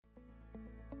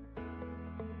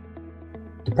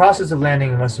The process of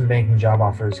landing investment banking job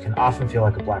offers can often feel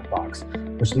like a black box,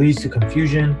 which leads to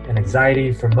confusion and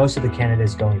anxiety for most of the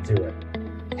candidates going through it.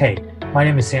 Hey, my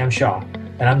name is Sam Shaw,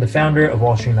 and I'm the founder of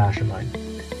Wall Street Mastermind.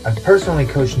 I've personally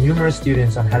coached numerous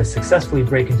students on how to successfully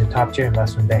break into top-tier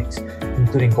investment banks,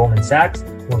 including Goldman Sachs,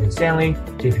 Morgan Stanley,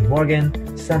 JP Morgan,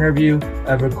 Centerview,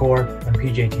 Evercore, and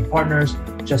PJT Partners,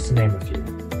 just to name a few.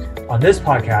 On this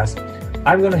podcast,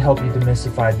 I'm going to help you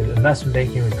demystify the investment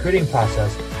banking recruiting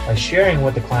process by sharing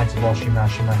what the clients of Wall Street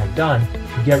Mastermind have done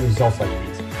to get results like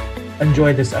these.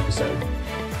 Enjoy this episode.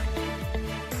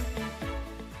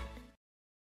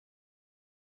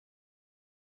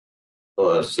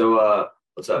 What's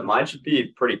up? Mine should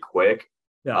be pretty quick.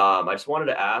 Yeah. I just wanted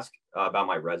to ask about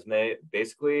my resume.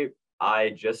 Basically, I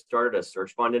just started a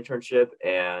search fund internship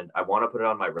and I want to put it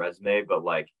on my resume, but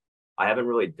I haven't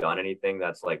really done anything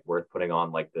that's worth putting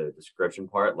on the description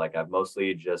part. I've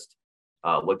mostly just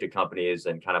looked at companies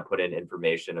and kind of put in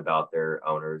information about their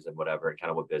owners and whatever, and kind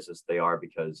of what business they are,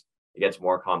 because it gets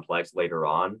more complex later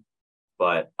on.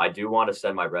 But I do want to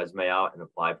send my resume out and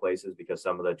apply places because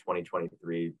some of the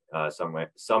 2023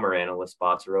 summer analyst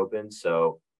spots are open.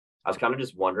 So I was kind of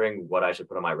just wondering what I should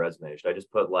put on my resume. Should I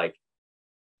just put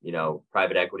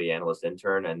private equity analyst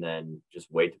intern and then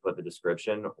just wait to put the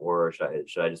description, or should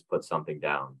I just put something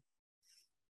down?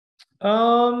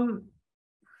 I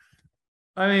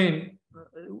mean,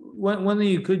 one thing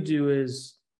you could do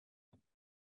is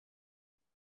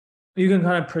you can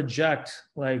kind of project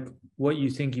what you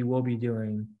think you will be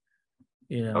doing,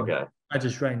 Okay. Not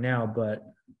just right now, but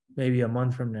maybe a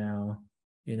month from now,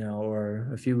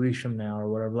 or a few weeks from now or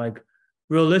whatever.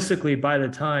 Realistically, by the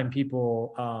time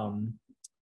people,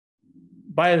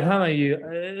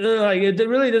 it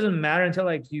really doesn't matter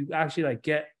until you actually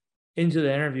get into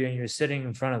the interview and you're sitting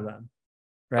in front of them.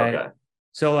 Right. Okay.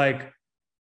 So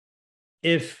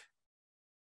if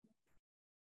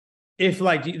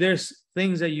there's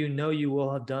things that you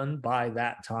will have done by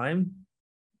that time,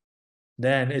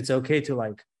 then it's okay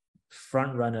to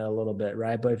front run it a little bit,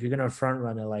 right? But if you're gonna front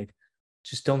run it,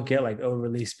 just don't get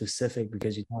overly specific,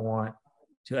 because you don't want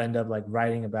to end up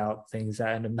writing about things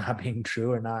that end up not being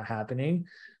true or not happening.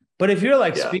 But if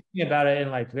you're speaking about it in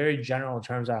very general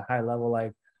terms at a high level,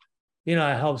 I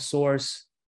help source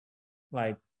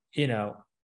I don't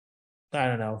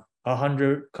know,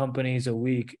 100 companies a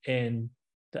week in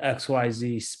the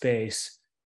XYZ space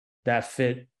that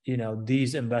fit,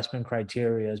 these investment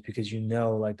criteria, because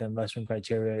the investment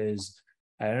criteria is,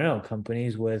 I don't know,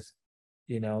 companies with,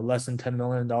 less than $10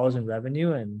 million in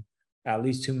revenue and at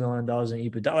least $2 million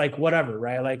in EBITDA, whatever,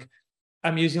 right?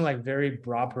 I'm using very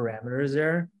broad parameters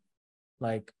there.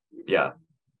 Yeah.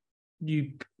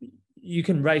 You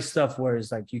can write stuff where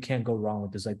it's you can't go wrong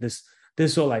with this.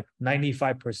 This will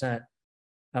 95%.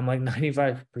 I'm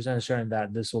 95% certain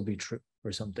that this will be true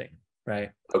or something,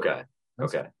 right? Okay.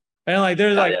 And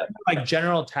there's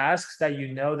general tasks that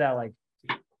that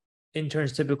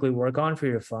interns typically work on for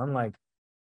your fund,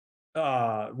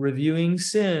 reviewing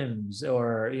sims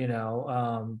or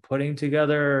putting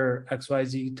together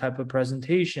XYZ type of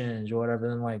presentations or whatever.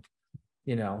 Then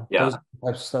those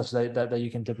types of stuff that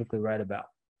you can typically write about,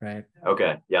 right?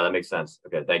 Okay. Yeah, that makes sense.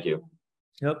 Okay, thank you.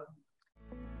 Yep.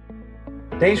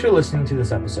 Thanks for listening to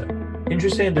this episode.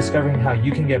 Interested in discovering how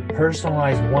you can get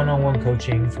personalized one-on-one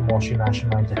coaching from Wall Street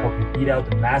Mastermind to help you beat out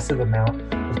the massive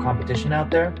amount of competition out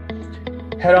there?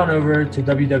 Head on over to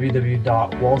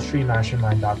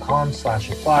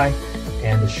www.wallstreetmastermind.com/apply,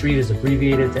 and the street is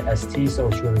abbreviated to ST, so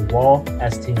it's really wall,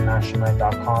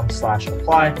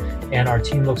 stmastermind.com/apply, and our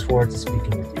team looks forward to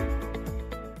speaking with you.